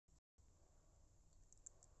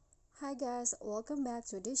Hi guys, welcome back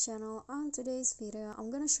to this channel. On today's video, I'm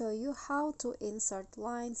gonna show you how to insert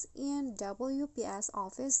lines in WPS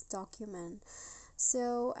Office document.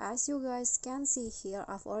 So as you guys can see here,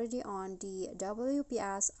 I've already on the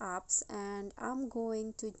WPS apps and I'm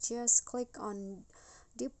going to just click on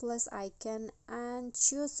the plus icon and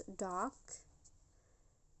choose doc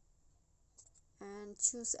and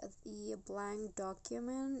choose the blank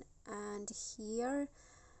document, and here,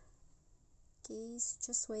 okay, so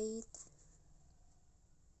just wait.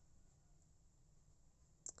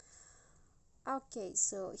 Okay,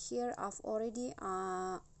 so here I've already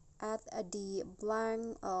add the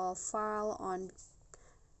blank file on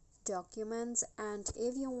documents, and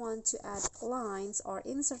if you want to add lines or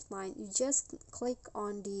insert line, you just click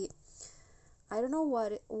on the, I don't know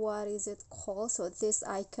what is it called, so this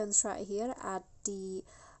icons right here at the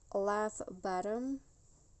left bottom.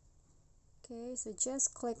 Okay, so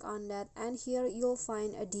just click on that, and here you'll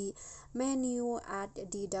find the menu at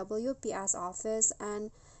the WPS Office,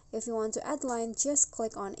 and if you want to add line, just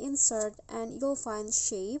click on insert and you'll find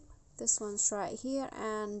shape, this one's right here,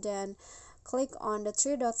 and then click on the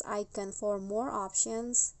three dots icon for more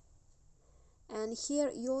options, and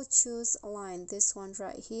here you'll choose line, this one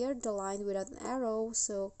right here, the line without an arrow,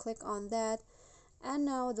 so click on that, and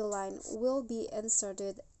now the line will be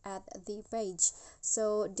inserted at the page.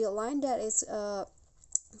 So the line that is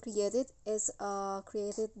created is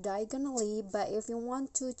created diagonally, but if you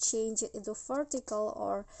want to change it into vertical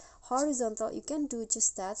or horizontal, you can do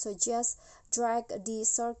just that. So just drag the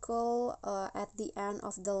circle at the end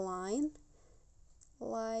of the line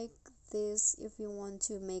like this if you want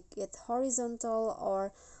to make it horizontal,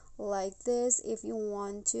 or like this if you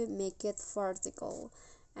want to make it vertical.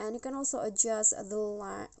 And you can also adjust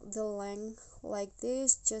the length like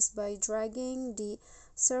this just by dragging the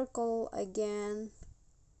circle again,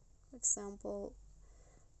 for example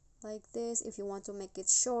like this if you want to make it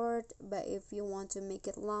short, but if you want to make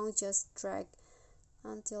it long, just drag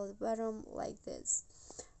until the bottom like this.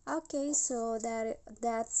 Okay, so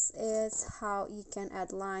that's it how you can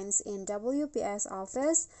add lines in WPS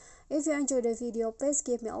Office. If you enjoyed the video, please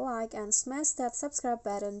give me a like and smash that subscribe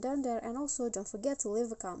button down there, and also don't forget to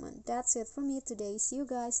leave a comment. That's it for me today. See you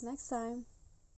guys next time.